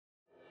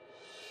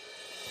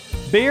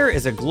Bayer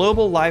is a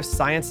global life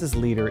sciences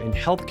leader in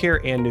healthcare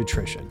and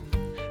nutrition.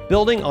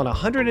 Building on a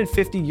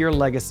 150-year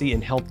legacy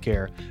in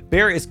healthcare,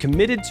 Bayer is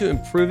committed to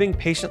improving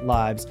patient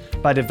lives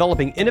by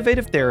developing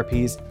innovative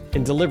therapies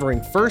and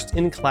delivering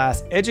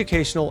first-in-class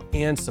educational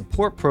and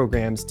support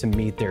programs to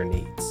meet their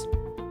needs.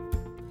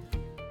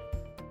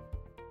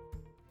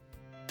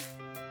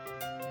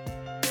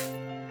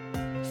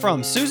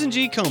 From Susan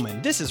G.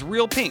 Komen, this is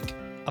Real Pink,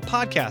 a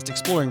podcast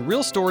exploring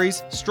real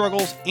stories,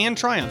 struggles, and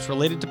triumphs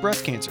related to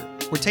breast cancer.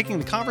 We're taking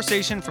the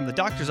conversation from the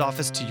doctor's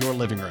office to your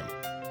living room.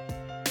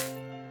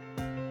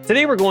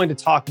 Today, we're going to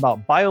talk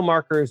about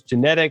biomarkers,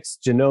 genetics,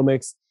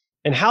 genomics,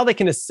 and how they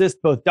can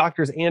assist both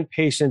doctors and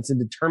patients in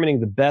determining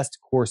the best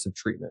course of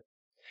treatment.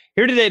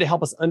 Here today to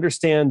help us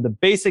understand the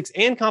basics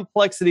and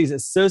complexities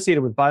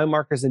associated with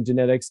biomarkers and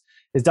genetics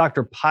is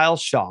Dr. Payal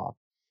Shah.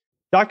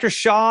 Dr.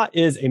 Shah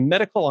is a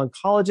medical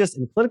oncologist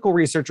and clinical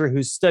researcher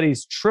who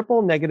studies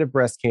triple-negative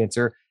breast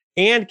cancer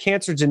and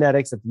cancer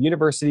genetics at the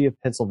University of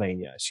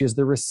Pennsylvania. She is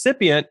the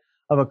recipient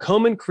of a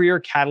Komen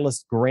Career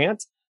Catalyst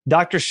grant.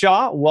 Dr.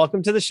 Shah,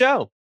 welcome to the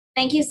show.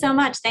 Thank you so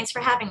much. Thanks for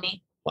having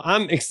me. Well,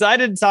 I'm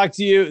excited to talk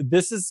to you.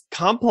 This is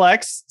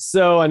complex,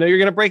 so I know you're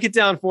going to break it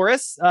down for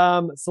us.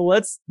 So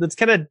let's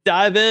kind of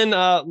dive in.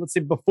 Let's see,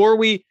 before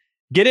we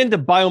get into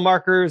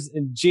biomarkers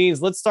and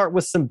genes, let's start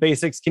with some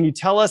basics. Can you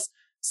tell us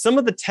some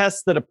of the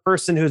tests that a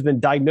person who's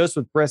been diagnosed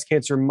with breast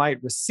cancer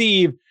might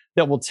receive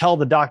that will tell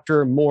the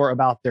doctor more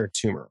about their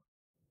tumor?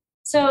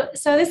 So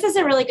this is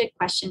a really good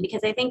question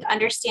because I think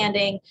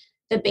understanding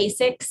the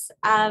basics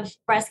of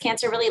breast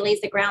cancer really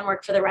lays the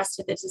groundwork for the rest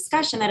of the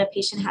discussion that a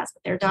patient has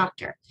with their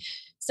doctor.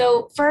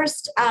 So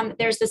first,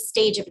 there's the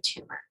stage of a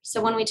tumor.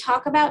 So when we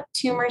talk about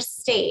tumor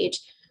stage,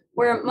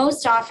 we're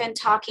most often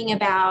talking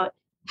about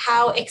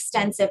how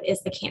extensive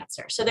is the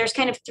cancer. So there's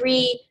kind of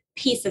three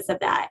pieces of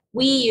that.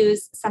 We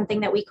use something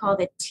that we call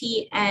the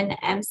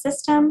TNM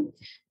system.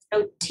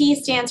 So T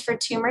stands for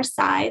tumor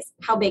size.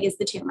 How big is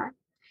the tumor?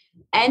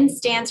 N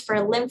stands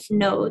for lymph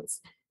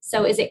nodes.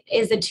 So is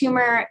the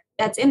tumor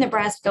that's in the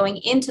breast going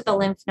into the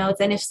lymph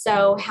nodes? And if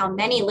so, how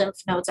many lymph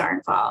nodes are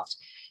involved?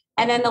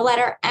 And then the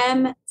letter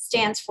M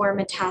stands for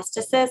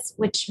metastasis,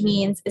 which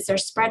means is there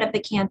spread of the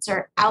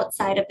cancer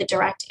outside of the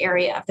direct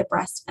area of the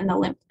breast and the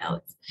lymph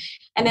nodes?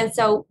 And then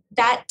so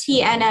that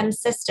TNM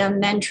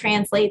system then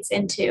translates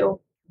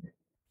into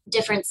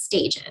different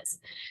stages.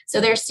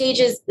 So there's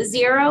stages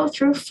 0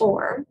 through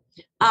 4.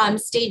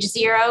 Stage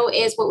 0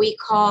 is what we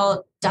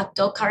call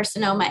ductal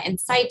carcinoma in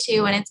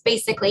situ, and it's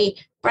basically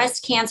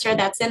breast cancer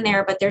that's in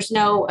there, but there's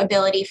no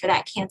ability for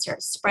that cancer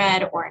to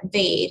spread or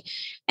invade.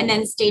 And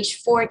then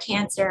stage 4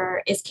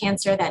 cancer is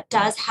cancer that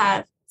does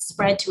have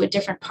spread to a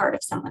different part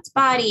of someone's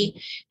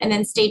body. And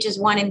then stages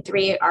 1 and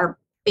 3 are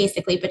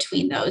basically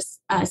between those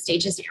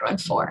stages 0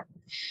 and 4.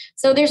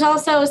 So there's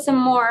also some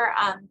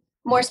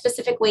more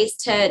specific ways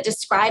to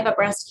describe a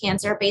breast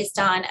cancer based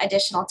on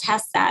additional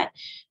tests that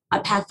a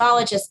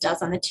pathologist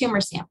does on the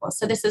tumor sample.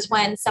 So this is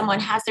when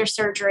someone has their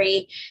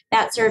surgery,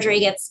 that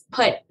surgery gets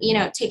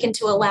taken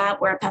to a lab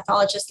where a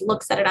pathologist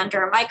looks at it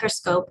under a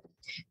microscope.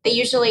 They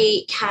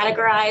usually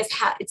categorize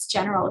its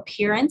general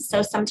appearance.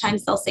 So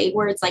sometimes they'll say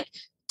words like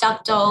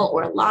ductal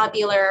or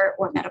lobular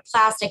or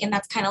metaplastic, and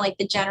that's kind of like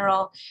the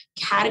general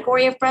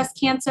category of breast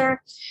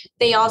cancer.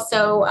 They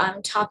also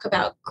talk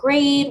about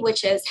grade,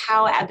 which is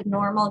how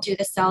abnormal do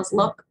the cells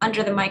look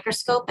under the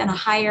microscope, and a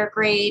higher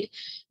grade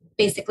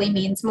basically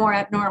means more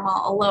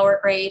abnormal. A lower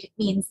grade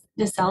means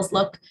the cells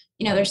look,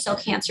 they're still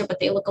cancer, but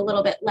they look a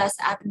little bit less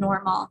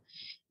abnormal.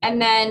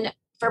 And then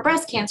for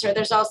breast cancer,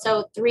 there's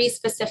also 3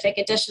 specific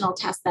additional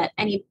tests that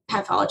any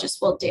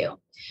pathologist will do.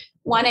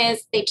 One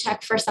is they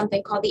check for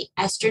something called the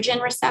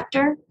estrogen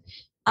receptor.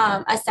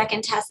 A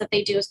second test that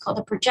they do is called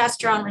the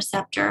progesterone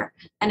receptor.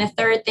 And a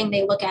third thing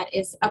they look at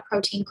is a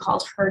protein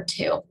called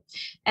HER2.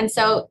 And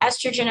so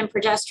estrogen and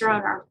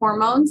progesterone are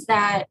hormones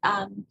that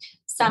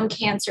some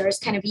cancers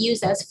kind of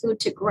use as food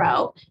to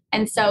grow.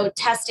 And so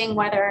testing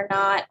whether or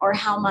not or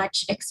how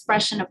much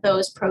expression of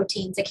those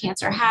proteins a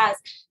cancer has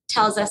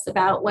tells us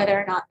about whether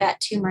or not that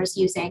tumor is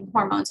using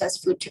hormones as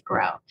food to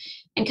grow.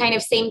 And kind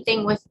of same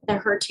thing with the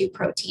HER2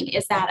 protein.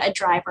 Is that a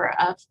driver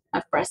of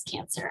breast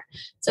cancer?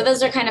 So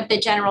those are kind of the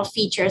general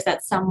features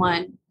that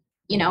someone,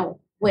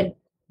 would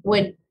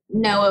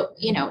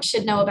know,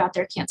 should know about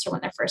their cancer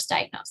when they're first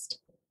diagnosed.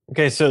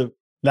 Okay, so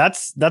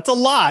that's a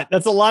lot.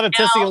 That's a lot of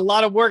testing, a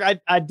lot of work.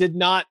 I did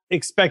not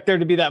expect there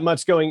to be that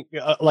much going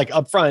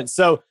up front.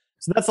 So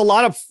that's a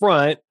lot up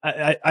front.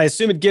 I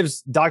assume it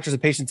gives doctors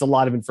and patients a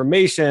lot of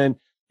information.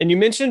 And you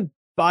mentioned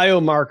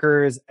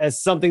biomarkers as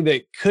something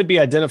that could be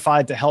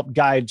identified to help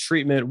guide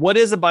treatment. What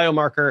is a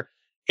biomarker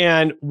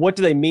and what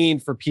do they mean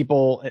for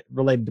people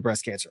related to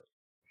breast cancer?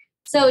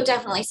 So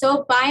definitely. So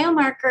a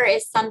biomarker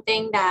is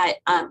something that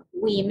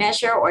we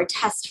measure or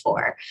test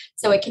for.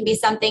 So it can be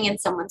something in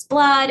someone's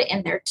blood,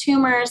 in their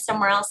tumor,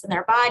 somewhere else in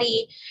their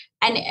body.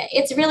 And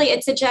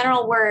it's a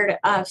general word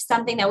of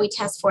something that we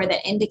test for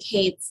that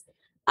indicates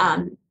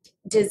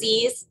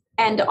disease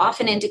and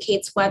often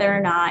indicates whether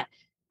or not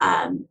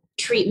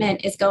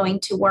treatment is going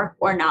to work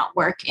or not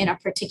work in a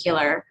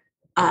particular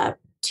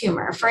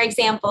tumor. For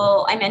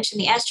example, I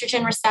mentioned the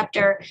estrogen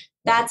receptor.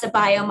 That's a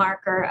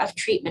biomarker of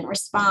treatment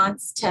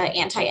response to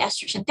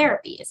anti-estrogen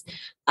therapies.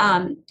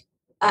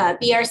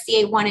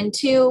 BRCA1 and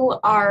 2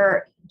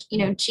 are,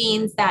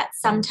 genes that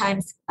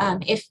sometimes,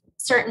 if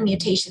certain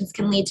mutations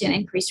can lead to an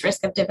increased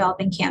risk of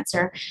developing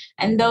cancer.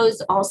 And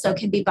those also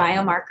can be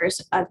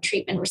biomarkers of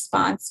treatment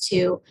response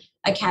to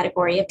a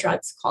category of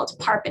drugs called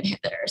PARP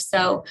inhibitors.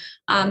 So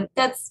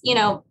that's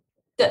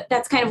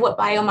kind of what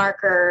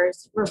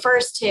biomarkers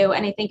refers to.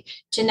 And I think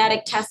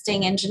genetic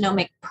testing and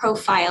genomic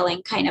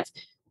profiling kind of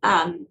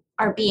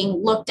are being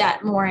looked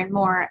at more and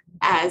more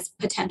as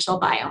potential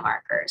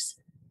biomarkers.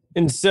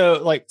 And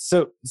so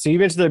you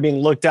mentioned they're being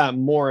looked at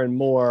more and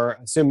more.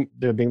 I assume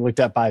they're being looked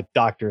at by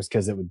doctors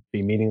because it would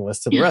be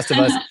meaningless to the rest of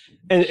us.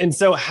 And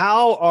so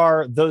how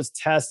are those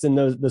tests and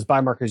those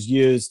biomarkers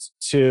used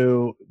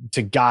to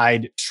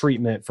guide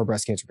treatment for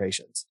breast cancer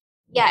patients?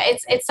 Yeah,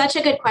 it's such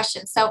a good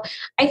question. So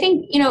I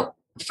think,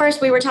 first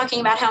we were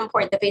talking about how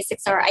important the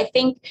basics are. I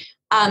think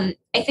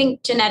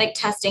genetic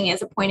testing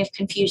is a point of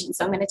confusion.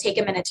 So I'm going to take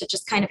a minute to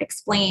just kind of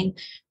explain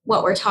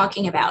what we're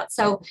talking about.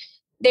 So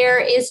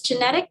there is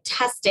genetic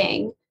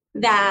testing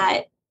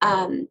that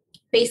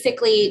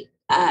basically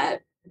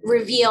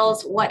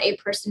reveals what a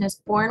person is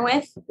born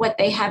with, what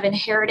they have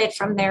inherited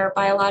from their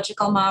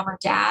biological mom or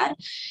dad.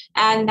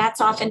 And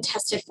that's often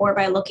tested for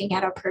by looking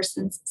at a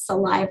person's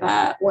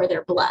saliva or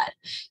their blood.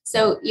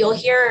 So you'll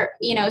hear,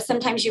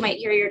 sometimes you might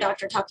hear your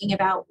doctor talking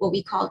about what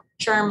we call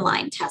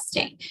germline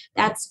testing.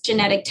 That's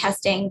genetic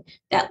testing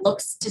that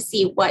looks to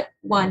see what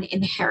one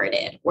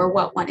inherited or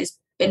what one has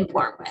been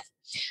born with.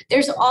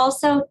 There's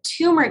also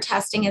tumor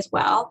testing as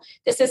well.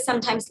 This is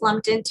sometimes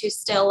lumped into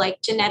still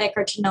like genetic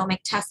or genomic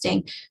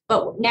testing,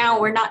 but now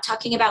we're not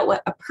talking about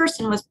what a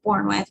person was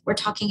born with. We're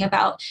talking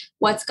about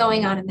what's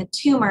going on in the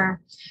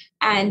tumor.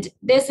 And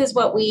this is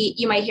what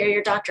you might hear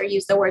your doctor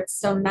use the word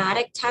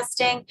somatic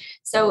testing.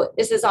 So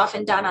this is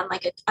often done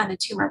on a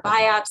tumor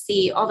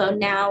biopsy, although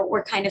now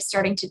we're kind of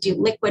starting to do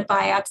liquid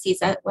biopsies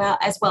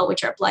as well,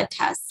 which are blood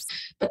tests,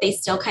 but they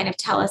still kind of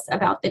tell us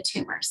about the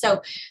tumor.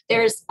 So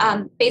there's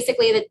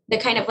basically the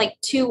kind of like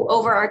two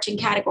overarching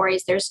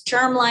categories. There's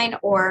germline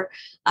or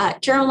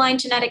germline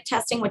genetic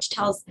testing, which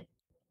tells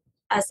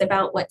us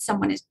about what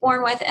someone is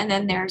born with. And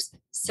then there's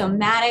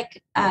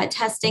somatic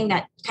testing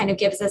that kind of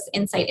gives us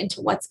insight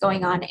into what's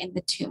going on in the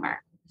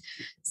tumor.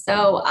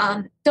 So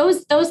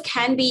those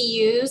can be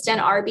used and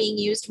are being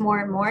used more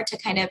and more to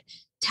kind of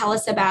tell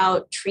us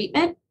about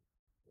treatment.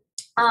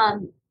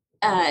 For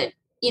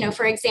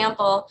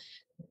example,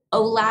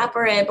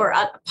 olaparib or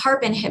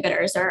PARP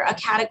inhibitors are a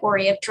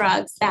category of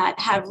drugs that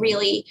have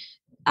really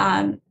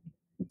done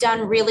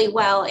really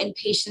well in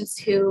patients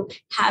who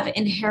have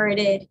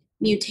inherited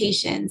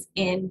mutations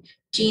in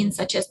genes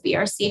such as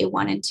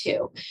BRCA1 and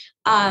 2.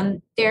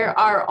 There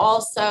are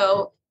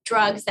also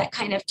drugs that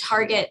kind of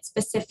target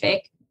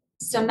specific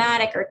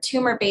somatic or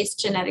tumor-based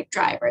genetic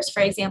drivers.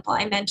 For example,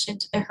 I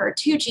mentioned the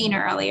HER2 gene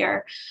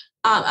earlier,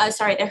 the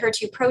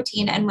HER2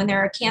 protein, and when there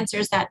are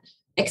cancers that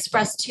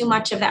express too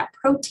much of that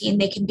protein,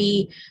 they can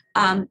be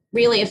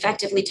really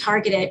effectively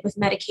targeted with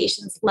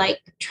medications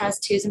like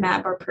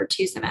trastuzumab or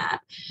pertuzumab.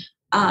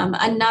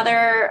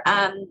 Another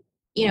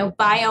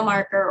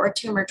biomarker or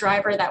tumor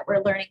driver that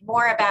we're learning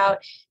more about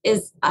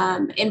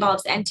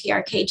involves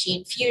NTRK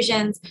gene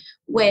fusions,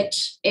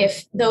 which,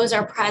 if those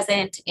are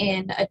present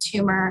in a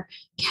tumor,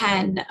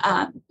 can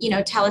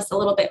tell us a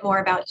little bit more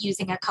about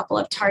using a couple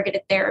of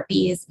targeted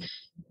therapies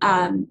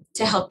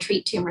to help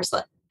treat tumors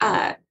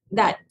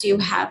that do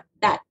have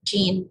that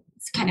gene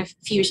kind of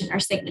fusion or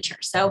signature.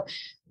 So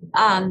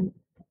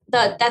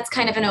that's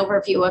kind of an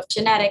overview of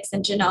genetics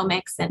and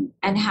genomics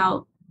and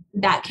how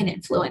that can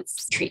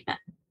influence treatment.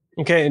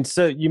 Okay. And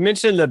so you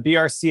mentioned the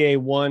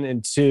BRCA1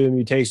 and 2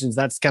 mutations.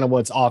 That's kind of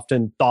what's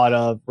often thought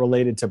of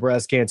related to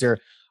breast cancer.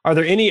 Are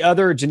there any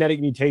other genetic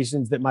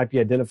mutations that might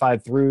be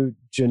identified through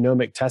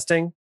genomic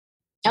testing?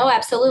 Oh,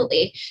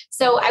 absolutely.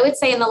 So I would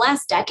say in the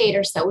last decade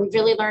or so, we've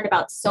really learned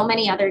about so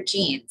many other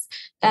genes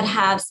that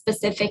have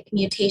specific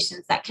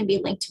mutations that can be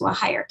linked to a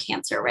higher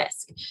cancer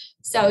risk.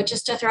 So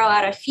just to throw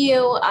out a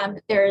few,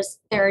 there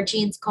are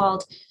genes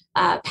called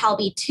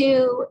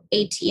PALB2,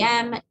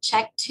 ATM,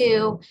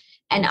 CHEK2,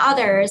 and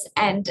others.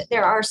 And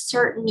there are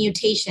certain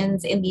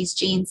mutations in these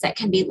genes that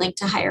can be linked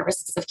to higher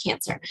risks of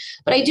cancer.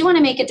 But I do want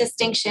to make a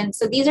distinction.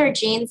 So these are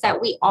genes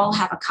that we all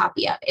have a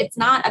copy of. It's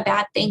not a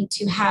bad thing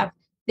to have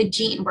the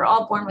gene. We're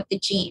all born with the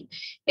gene.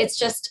 It's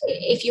just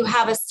if you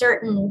have a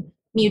certain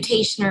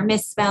mutation or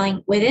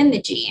misspelling within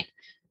the gene,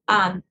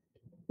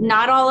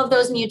 not all of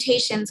those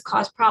mutations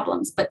cause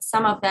problems, but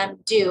some of them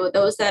do.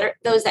 Those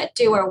that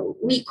do are what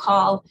we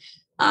call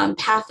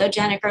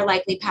pathogenic or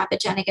likely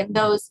pathogenic, and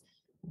those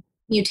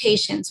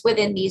mutations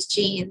within these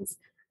genes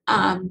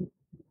can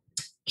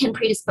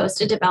predispose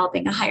to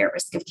developing a higher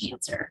risk of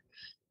cancer.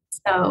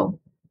 So,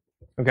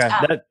 okay,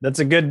 that's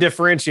a good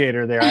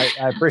differentiator there.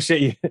 I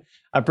appreciate you.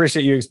 I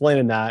appreciate you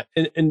explaining that.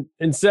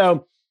 And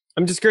so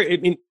I'm just curious.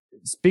 I mean,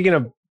 speaking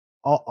of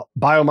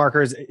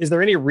biomarkers, is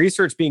there any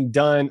research being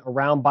done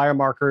around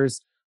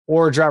biomarkers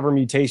or driver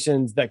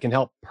mutations that can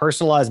help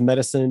personalize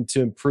medicine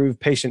to improve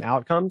patient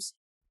outcomes?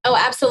 Oh,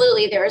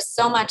 absolutely. There is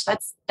so much.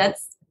 That's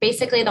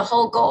basically the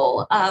whole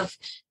goal of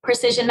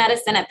precision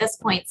medicine at this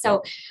point.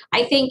 So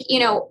I think,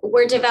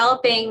 we're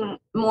developing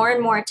more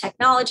and more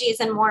technologies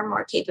and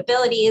more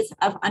capabilities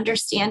of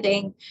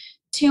understanding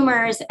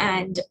tumors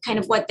and kind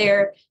of what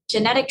their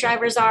genetic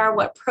drivers are,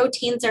 what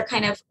proteins are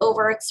kind of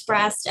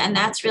overexpressed, and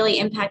that's really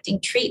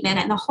impacting treatment.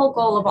 And the whole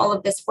goal of all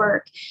of this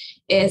work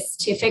is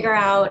to figure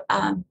out,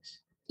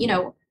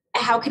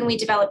 how can we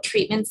develop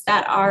treatments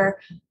that are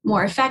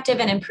more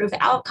effective and improve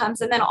outcomes?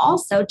 And then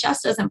also,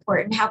 just as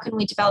important, how can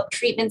we develop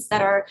treatments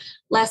that are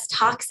less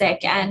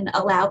toxic and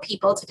allow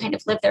people to kind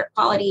of live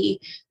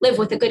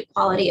with a good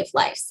quality of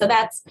life? So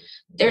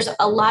there's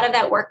a lot of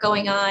that work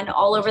going on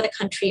all over the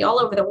country, all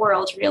over the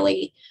world,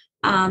 really.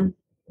 That's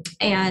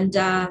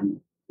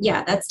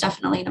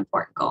definitely an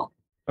important goal.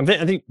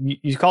 I think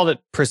you called it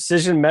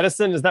precision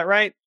medicine. Is that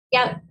right?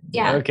 Yeah.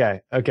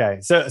 Okay.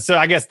 So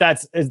I guess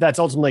that's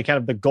ultimately kind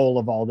of the goal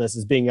of all this,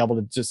 is being able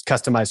to just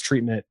customize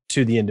treatment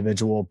to the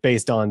individual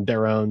based on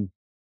their own.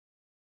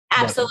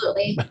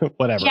 Absolutely.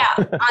 Whatever. Yeah.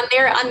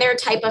 On their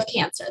type of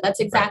cancer.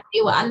 That's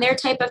exactly what, on their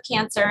type of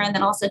cancer. And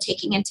then also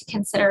taking into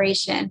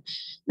consideration,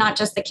 not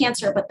just the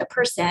cancer, but the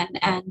person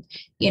and,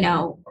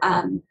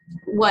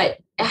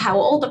 how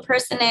old the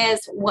person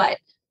is, what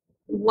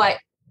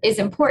is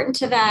important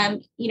to them.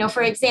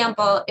 For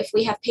example, if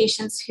we have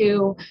patients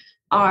who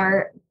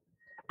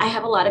I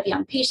have a lot of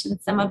young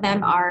patients. Some of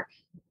them are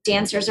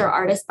dancers or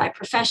artists by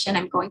profession.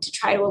 I'm going to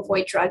try to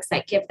avoid drugs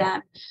that give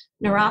them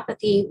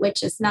neuropathy,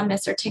 which is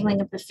numbness or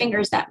tingling of the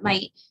fingers that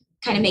might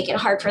kind of make it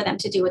hard for them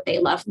to do what they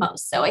love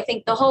most. So I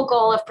think the whole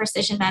goal of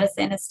precision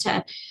medicine is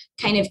to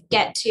kind of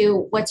get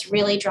to what's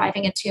really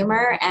driving a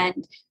tumor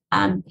and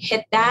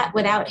hit that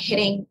without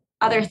hitting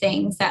other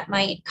things that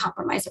might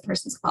compromise a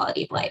person's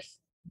quality of life.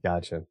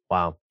 Gotcha.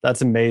 Wow.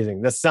 That's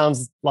amazing. That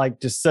sounds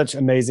like just such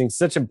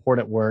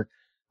important work.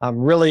 I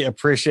really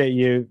appreciate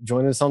you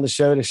joining us on the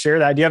show to share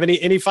that. Do you have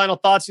any final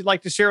thoughts you'd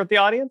like to share with the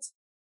audience?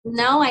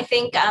 No, I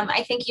think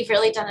you've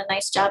really done a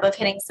nice job of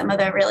hitting some of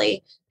the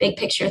really big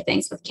picture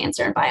things with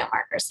cancer and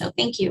biomarkers. So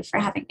thank you for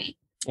having me.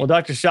 Well,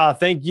 Dr. Shah,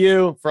 thank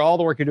you for all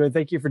the work you're doing.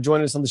 Thank you for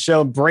joining us on the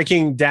show and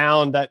breaking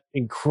down that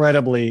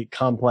incredibly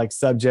complex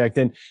subject.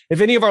 And if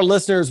any of our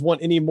listeners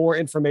want any more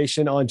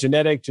information on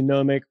genetic,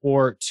 genomic,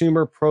 or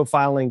tumor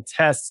profiling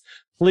tests,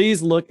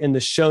 please look in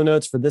the show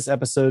notes for this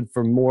episode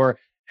for more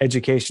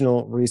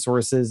educational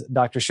resources.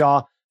 Dr.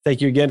 Shah,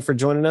 thank you again for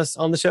joining us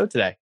on the show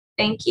today.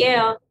 Thank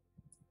you.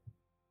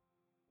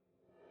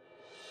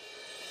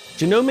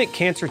 Genomic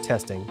cancer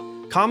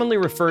testing, commonly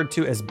referred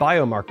to as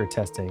biomarker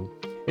testing,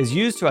 is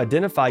used to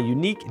identify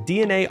unique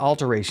DNA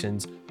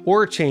alterations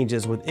or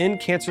changes within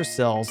cancer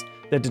cells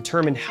that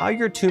determine how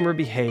your tumor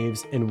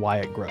behaves and why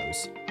it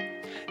grows.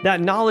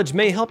 That knowledge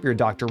may help your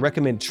doctor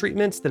recommend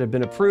treatments that have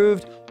been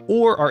approved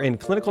or are in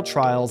clinical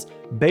trials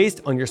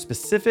based on your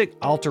specific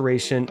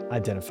alteration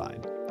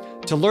identified.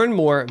 To learn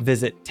more,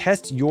 visit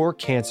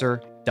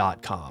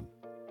testyourcancer.com.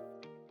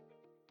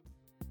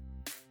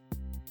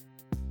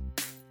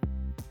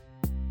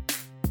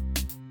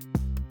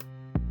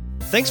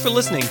 Thanks for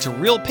listening to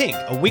Real Pink,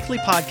 a weekly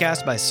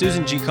podcast by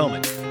Susan G.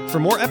 Komen. For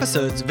more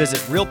episodes, visit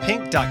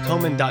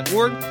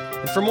realpink.komen.org.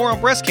 And for more on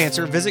breast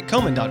cancer, visit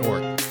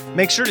komen.org.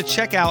 Make sure to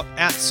check out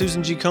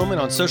 @Susan G. Komen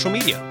on social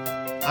media.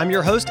 I'm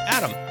your host,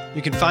 Adam.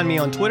 You can find me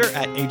on Twitter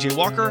 @AJ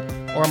Walker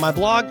or on my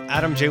blog,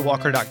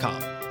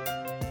 adamjwalker.com.